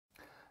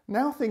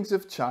Now things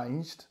have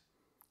changed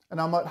and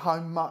I'm at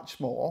home much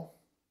more.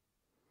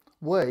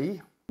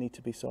 We need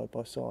to be side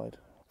by side.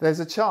 There's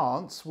a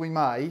chance we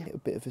may Hit a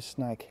bit of a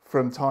snag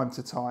from time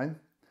to time,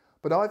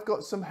 but I've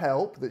got some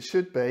help that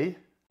should be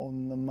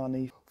on the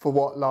money for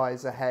what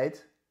lies ahead.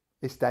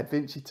 It's Dad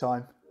Vinci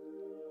time.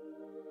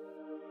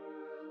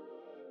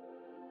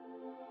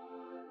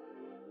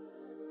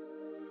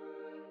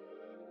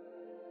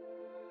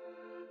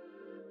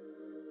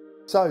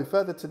 So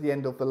further to the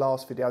end of the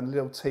last video, and a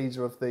little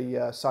teaser of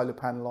the solar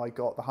panel I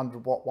got, the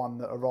 100-watt one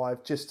that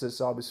arrived just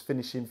as I was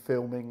finishing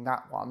filming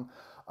that one.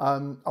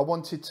 I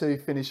wanted to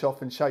finish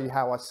off and show you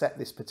how I set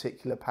this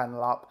particular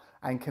panel up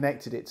and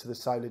connected it to the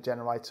solar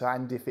generator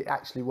and if it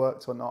actually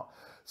worked or not.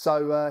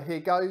 So here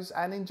goes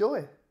and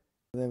enjoy.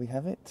 There we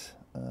have it,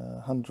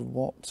 100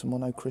 watts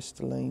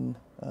monocrystalline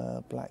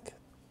black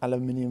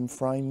aluminium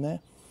frame there.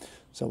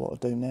 So what I'll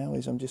do now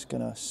is I'm just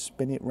going to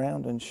spin it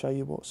round and show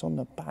you what's on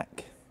the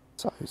back.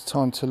 So it's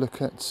time to look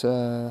at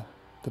the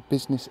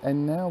business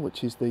end now,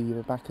 which is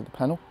the back of the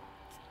panel.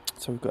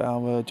 So we've got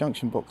our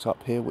junction box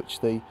up here, which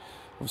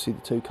obviously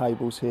the two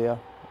cables here,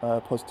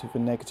 positive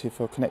and negative,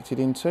 are connected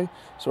into.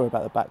 Sorry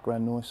about the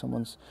background noise,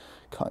 someone's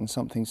cutting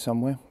something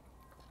somewhere.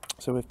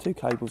 So we have two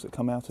cables that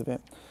come out of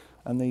it,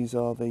 and these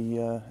are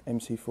the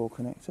MC4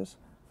 connectors.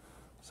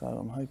 So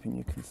I'm hoping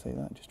you can see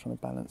that, just trying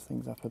to balance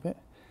things up a bit.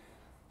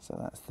 So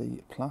that's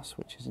the plus,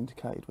 which is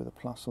indicated with a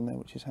plus on there,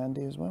 which is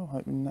handy as well,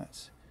 hoping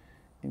that's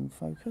in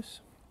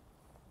focus.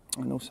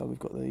 And also we've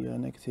got the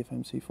negative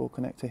MC4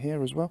 connector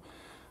here as well,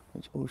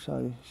 which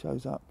also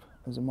shows up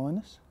as a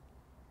minus.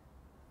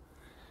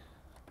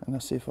 And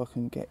let's see if I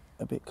can get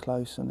a bit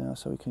closer now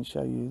so we can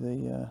show you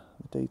the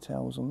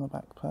details on the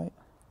back plate.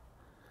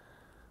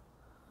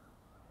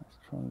 Let's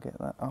try and get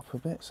that up a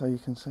bit so you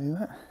can see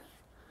that.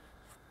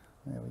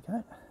 There we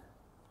go.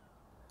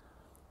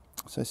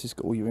 So this has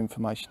got all your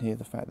information here,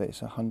 the fact that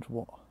it's a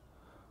 100-watt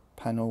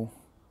panel,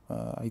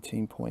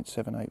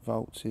 18.78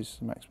 volts is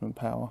the maximum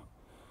power.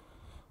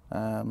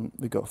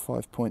 We've got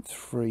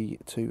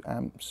 5.32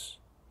 amps,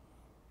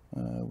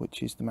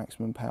 which is the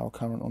maximum power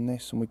current on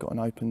this, and we've got an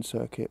open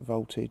circuit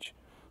voltage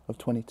of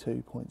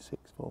 22.64.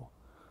 So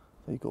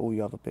you've got all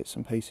your other bits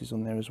and pieces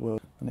on there as well.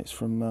 And it's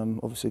from,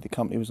 obviously the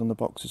company was on the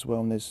box as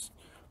well, and there's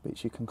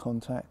bits you can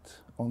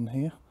contact on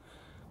here.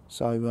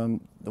 So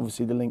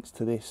obviously the links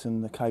to this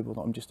and the cable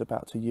that I'm just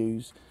about to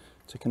use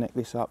to connect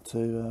this up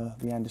to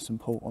the Anderson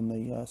port on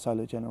the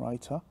solar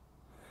generator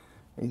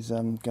is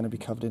going to be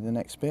covered in the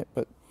next bit,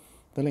 but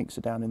the links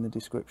are down in the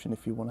description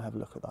if you want to have a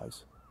look at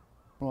those.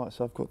 Right,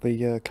 so I've got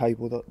the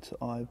cable that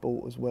I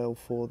bought as well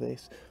for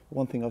this.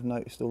 One thing I've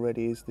noticed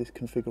already is this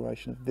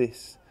configuration of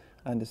this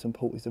Anderson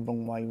port is the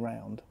wrong way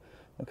round.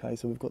 Okay,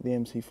 so we've got the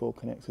MC4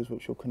 connectors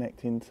which will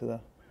connect into the,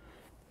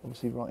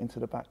 obviously right into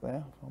the back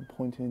there. I'm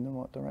pointing in the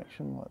right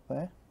direction, right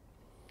there.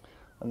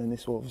 And then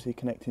this will obviously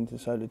connect into the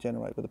solar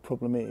generator. But the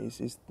problem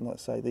is like I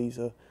say, they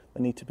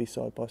need to be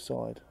side by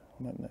side.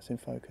 I'm hoping that's in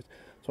focus.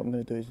 So what I'm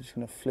going to do is just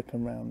going to flip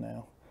them around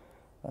now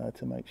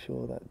to make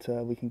sure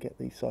that we can get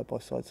these side by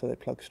side so they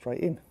plug straight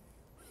in.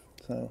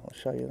 So I'll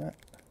show you that.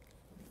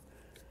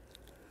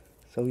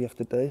 So all you have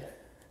to do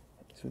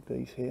is with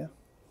these here,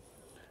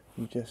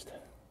 you just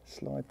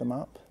slide them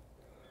up.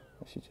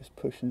 You should just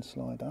push and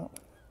slide up.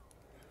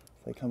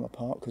 They come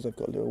apart because they've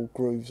got little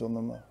grooves on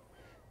them.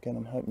 Again,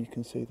 I'm hoping you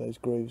can see those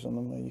grooves on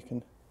them where you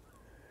can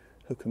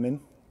hook them in.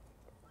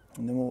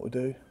 And then what we'll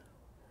do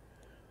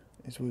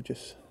is we'll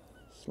just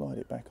slide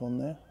it back on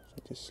there. So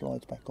it just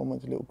slides back on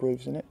with the little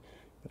grooves in it.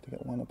 You have to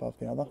get one above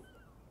the other.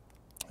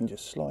 And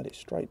just slide it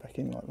straight back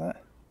in like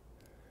that.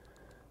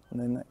 And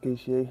then that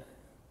gives you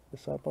the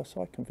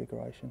side-by-side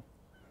configuration.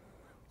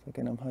 So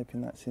again, I'm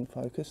hoping that's in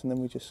focus. And then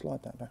we just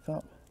slide that back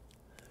up.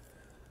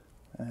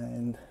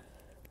 And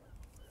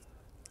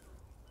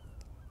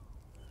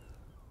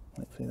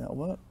hopefully that'll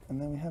work, and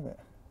then we have it.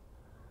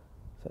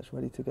 So it's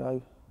ready to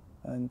go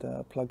and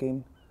plug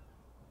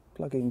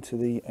into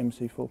the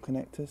MC4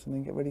 connectors and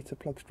then get ready to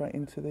plug straight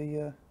into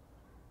the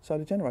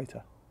solar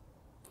generator.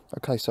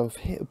 Okay, so I've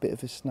hit a bit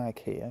of a snag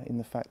here in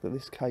the fact that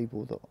this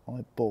cable that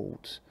I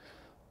bought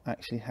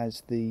actually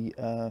has the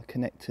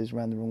connectors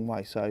around the wrong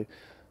way. So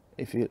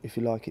if you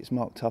like, it's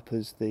marked up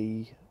as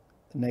the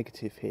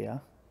negative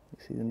here.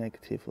 You see the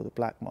negative, or the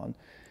black one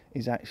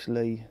is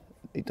actually,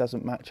 it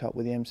doesn't match up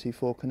with the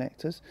MC4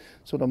 connectors.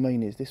 So what I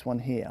mean is this one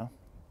here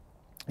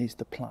is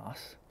the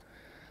plus,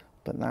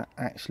 but that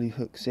actually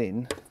hooks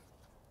in,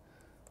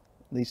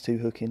 these two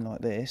hook in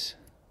like this,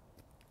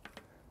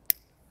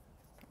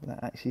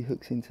 that actually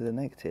hooks into the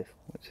negative,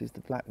 which is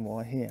the black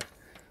wire here,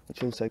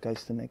 which also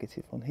goes to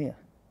negative on here.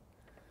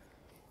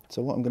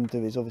 So what I'm going to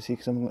do is, obviously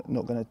because I'm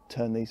not going to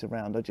turn these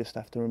around, I just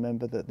have to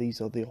remember that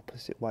these are the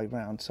opposite way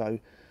round. So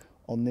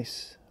on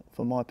this,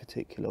 for my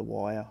particular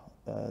wire,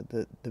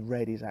 the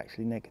red is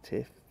actually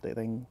negative, that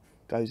then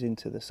goes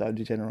into the solar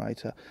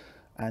generator,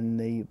 and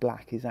the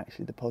black is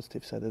actually the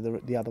positive, so they're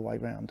the other way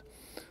round.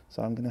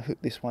 So I'm going to hook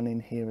this one in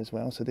here as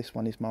well. So this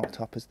one is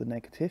marked up as the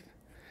negative,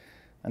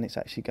 and it's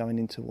actually going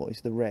into what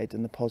is the red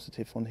and the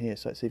positive on here,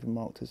 so it's even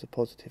marked as a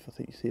positive. I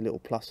think you see a little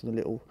plus and a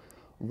little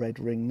red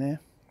ring there.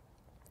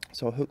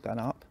 So I'll hook that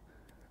up,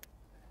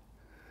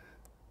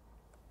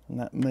 and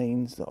that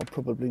means that I'll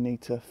probably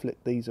need to flip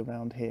these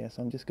around here.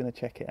 So I'm just going to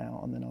check it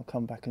out and then I'll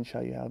come back and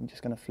show you how I'm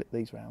just going to flip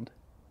these around.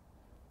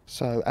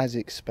 So as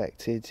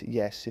expected,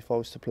 yes, if I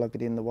was to plug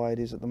it in the way it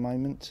is at the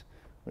moment,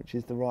 which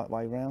is the right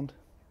way round,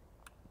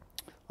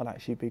 I'd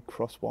actually be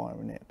cross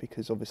wiring it,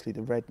 because obviously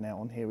the red now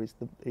on here is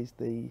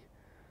the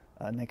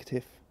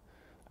negative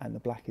and the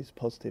black is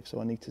positive,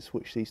 so I need to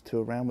switch these two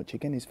around, which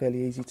again is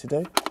fairly easy to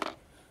do.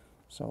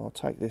 So I'll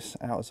take this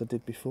out as I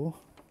did before.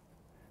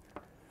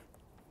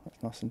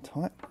 That's nice and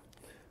tight.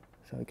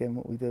 So again,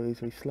 what we do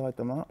is we slide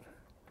them up,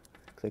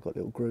 because they've got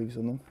little grooves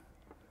on them.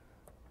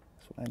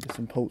 That's what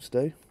Anderson ports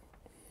do.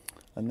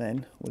 And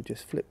then we'll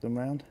just flip them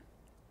round,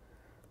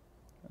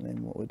 and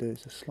then what we'll do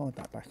is just slide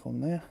that back on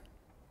there.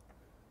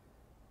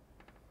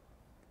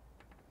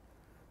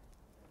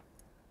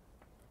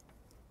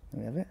 There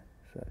we have it.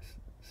 So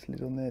it's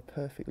slid on there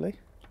perfectly.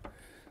 And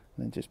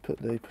then just put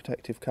the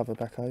protective cover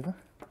back over.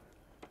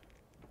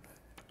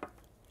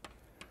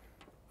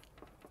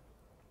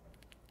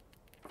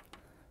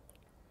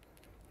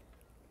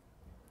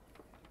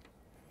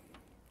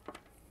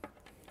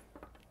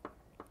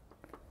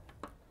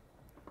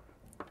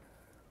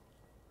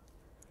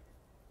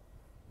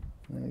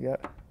 There we go,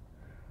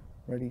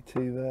 ready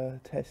to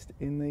test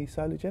in the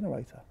solar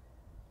generator.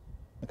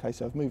 Okay,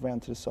 so I've moved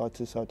around to the side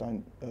so I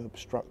don't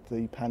obstruct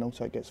the panel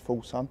so it gets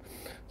full sun.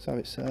 So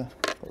it's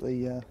got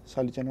the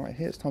solar generator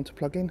here. It's time to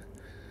plug in,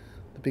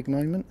 the big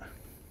moment.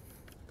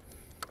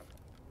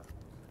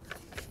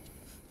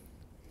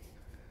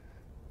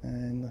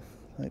 And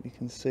I hope you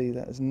can see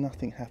that has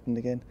nothing happened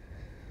again.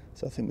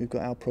 So I think we've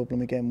got our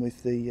problem again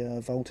with the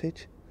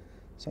voltage.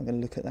 So I'm going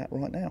to look at that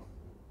right now.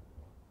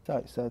 So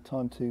it's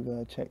time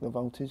to check the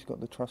voltage. Got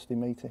the trusty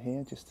meter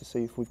here just to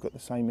see if we've got the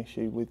same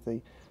issue with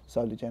the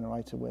solar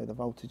generator where the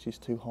voltage is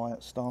too high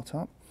at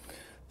startup.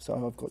 So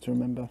I've got to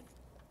remember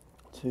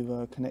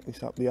to connect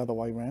this up the other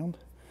way round,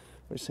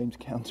 which seems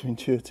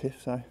counterintuitive.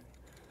 So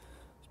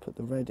let's put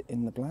the red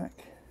in the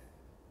black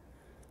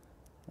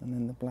and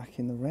then the black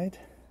in the red.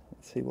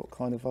 Let's see what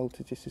kind of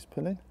voltage this is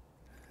pulling.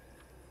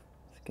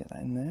 Let's get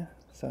that in there.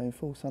 So in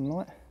full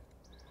sunlight,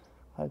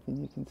 hoping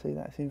you can see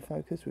that's in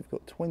focus, we've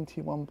got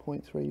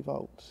 21.3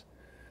 volts.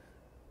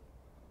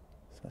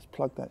 So let's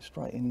plug that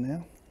straight in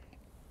now.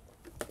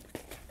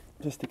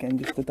 Just again,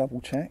 just to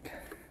double check.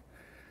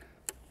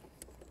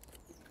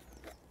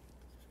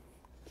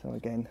 So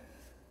again,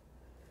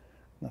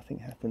 nothing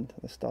happened.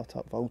 The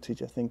startup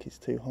voltage I think is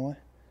too high,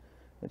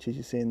 which as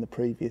you see in the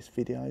previous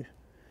video,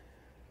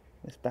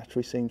 this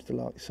battery seems to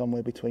like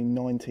somewhere between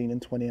 19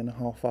 and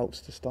 20.5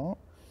 volts to start.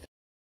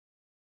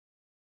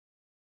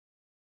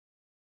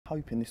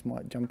 Hoping this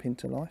might jump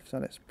into life, so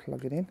let's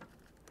plug it in.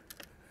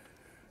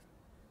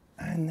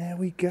 And there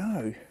we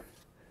go.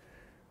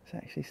 It's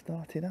actually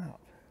started up.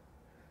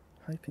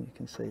 Hoping you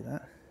can see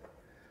that.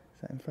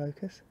 Is that in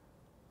focus?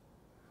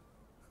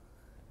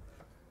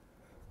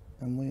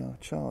 And we are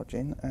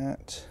charging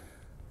at,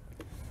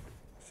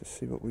 let's just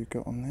see what we've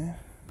got on there.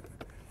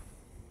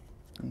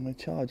 And we're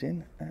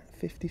charging at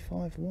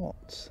 55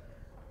 watts.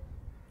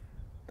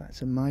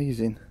 That's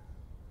amazing.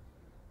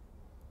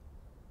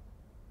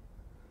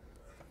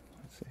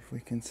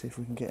 See if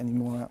we can get any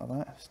more out of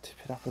that. Let's tip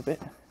it up a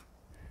bit.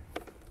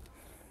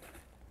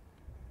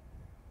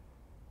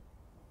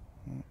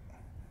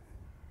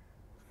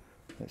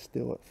 It's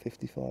still at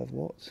 55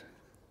 watts.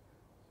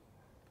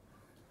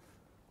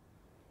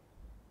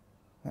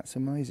 That's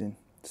amazing.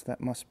 So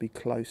that must be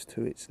close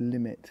to its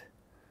limit.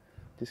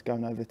 Just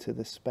going over to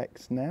the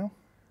specs now.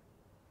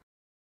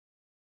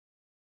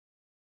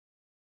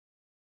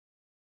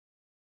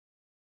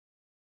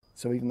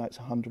 So even though it's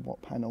a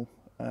 100-watt panel,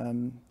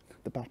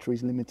 the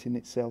battery's limiting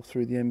itself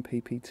through the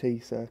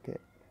MPPT circuit.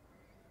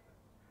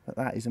 But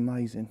that is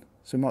amazing.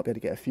 So we might be able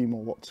to get a few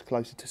more watts,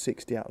 closer to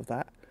 60 out of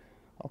that.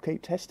 I'll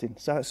keep testing.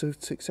 So it's a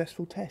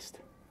successful test.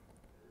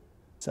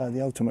 So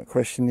the ultimate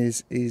question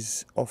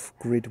is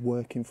off-grid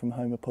working from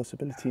home a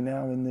possibility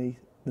now in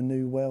the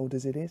new world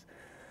as it is?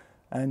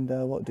 And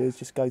what I'll do is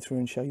just go through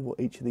and show you what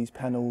each of these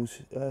panels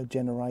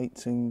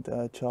generates and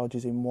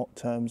charges in watt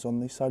terms on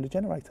the solar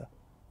generator.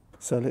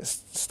 So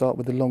let's start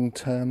with the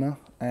long-termer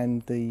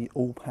and the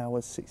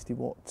ALLPOWERS 60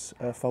 watts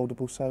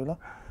foldable solar.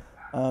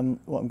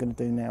 What I'm going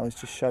to do now is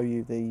just show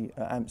you the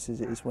amps as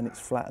it is when it's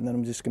flat, and then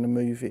I'm just going to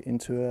move it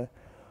into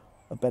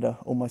a better,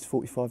 almost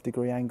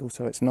 45-degree angle,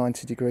 so it's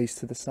 90 degrees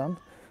to the sun.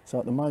 So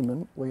at the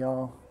moment we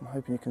are, I'm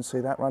hoping you can see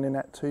that, running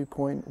at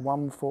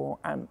 2.14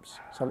 amps.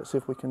 So let's see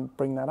if we can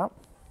bring that up.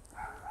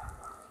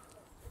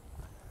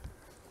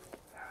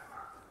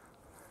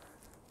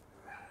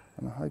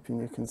 And I'm hoping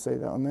you can see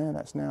that on there.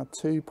 That's now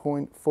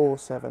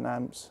 2.47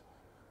 amps,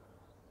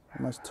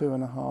 almost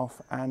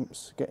 2.5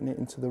 amps, getting it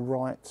into the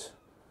right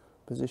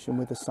position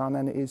with the sun.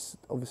 And it is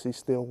obviously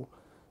still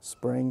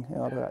spring,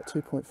 at about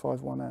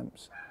 2.51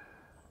 amps.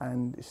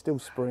 And it's still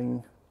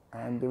spring,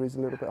 and there is a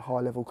little bit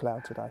high level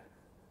cloud today.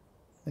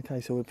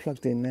 Okay, so we're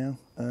plugged in now,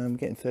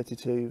 getting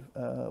 32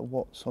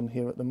 watts on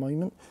here at the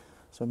moment.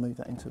 So move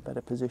that into a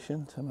better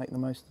position to make the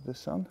most of the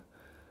sun.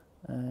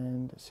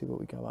 And let's see what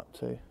we go up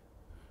to.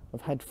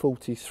 I've had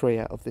 43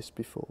 out of this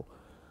before.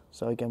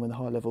 So again, with a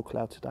high level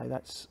cloud today,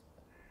 that's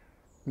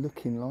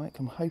looking like,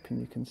 I'm hoping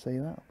you can see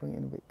that. I'll bring it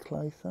in a bit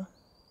closer.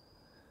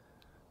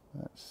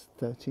 That's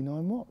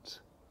 39 watts.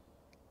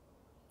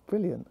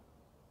 Brilliant.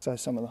 So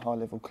some of the high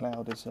level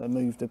cloud has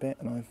moved a bit,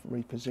 and I've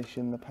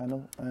repositioned the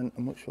panel, and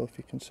I'm not sure if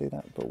you can see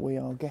that, but we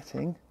are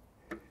getting,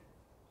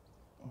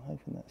 I'm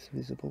hoping that's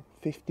visible,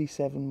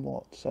 57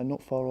 watts, so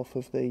not far off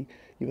of the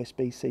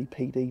USB-C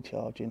PD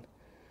charging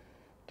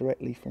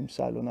directly from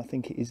solar, and I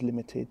think it is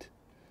limited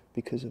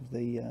because of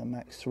the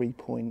max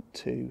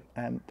 3.2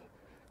 amp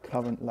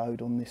current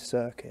load on this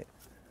circuit.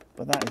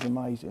 But that is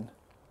amazing.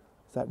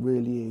 That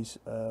really is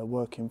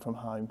working from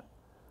home,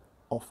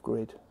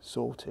 off-grid,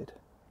 sorted.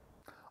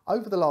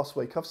 Over the last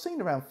week, I've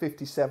seen around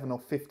 57 or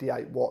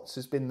 58 watts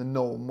has been the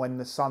norm when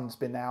the sun's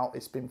been out.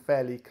 It's been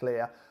fairly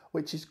clear,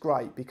 which is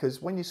great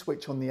because when you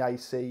switch on the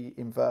AC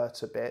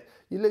inverter bit,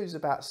 you lose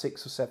about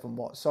 6 or 7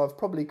 watts. So I've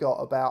probably got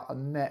about a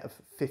net of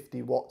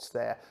 50 watts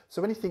there.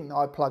 So anything that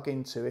I plug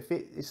into, if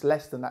it's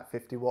less than that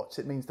 50 watts,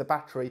 it means the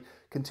battery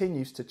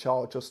continues to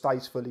charge or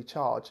stays fully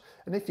charged.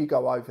 And if you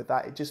go over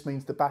that, it just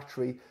means the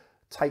battery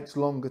takes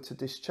longer to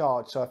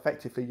discharge, so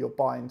effectively you're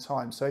buying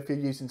time. So if you're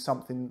using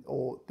something,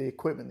 or the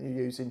equipment that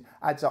you're using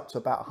adds up to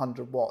about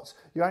 100 watts,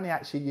 you're only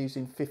actually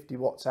using 50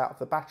 watts out of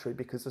the battery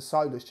because the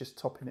solar's just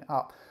topping it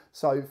up.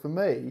 So for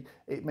me,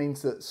 it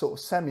means that sort of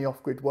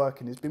semi-off-grid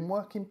working has been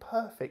working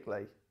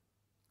perfectly.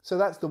 So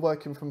that's the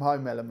working from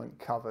home element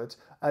covered.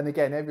 And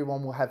again,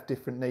 everyone will have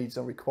different needs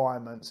and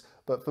requirements,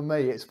 but for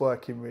me, it's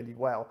working really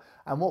well.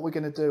 And what we're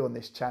going to do on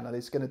this channel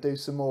is going to do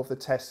some more of the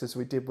tests as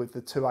we did with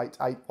the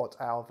 288 watt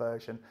hour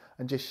version,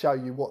 and just show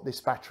you what this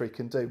battery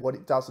can do, what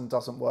it does and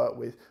doesn't work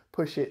with,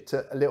 push it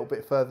to a little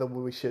bit further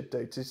than we should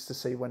do, just to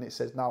see when it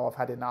says, no, I've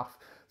had enough.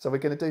 So we're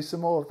going to do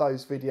some more of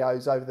those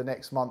videos over the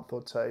next month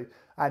or two,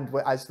 and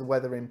as the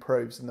weather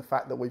improves and the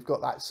fact that we've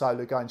got that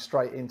solar going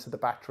straight into the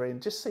battery, and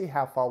just see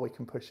how far we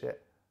can push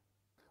it.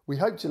 We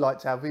hope you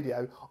liked our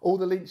video. All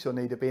the links you'll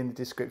need will be in the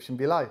description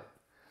below.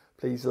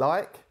 Please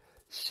like,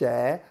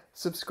 share,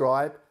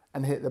 subscribe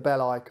and hit the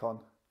bell icon.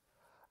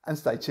 And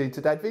stay tuned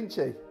to Dad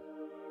Vinci.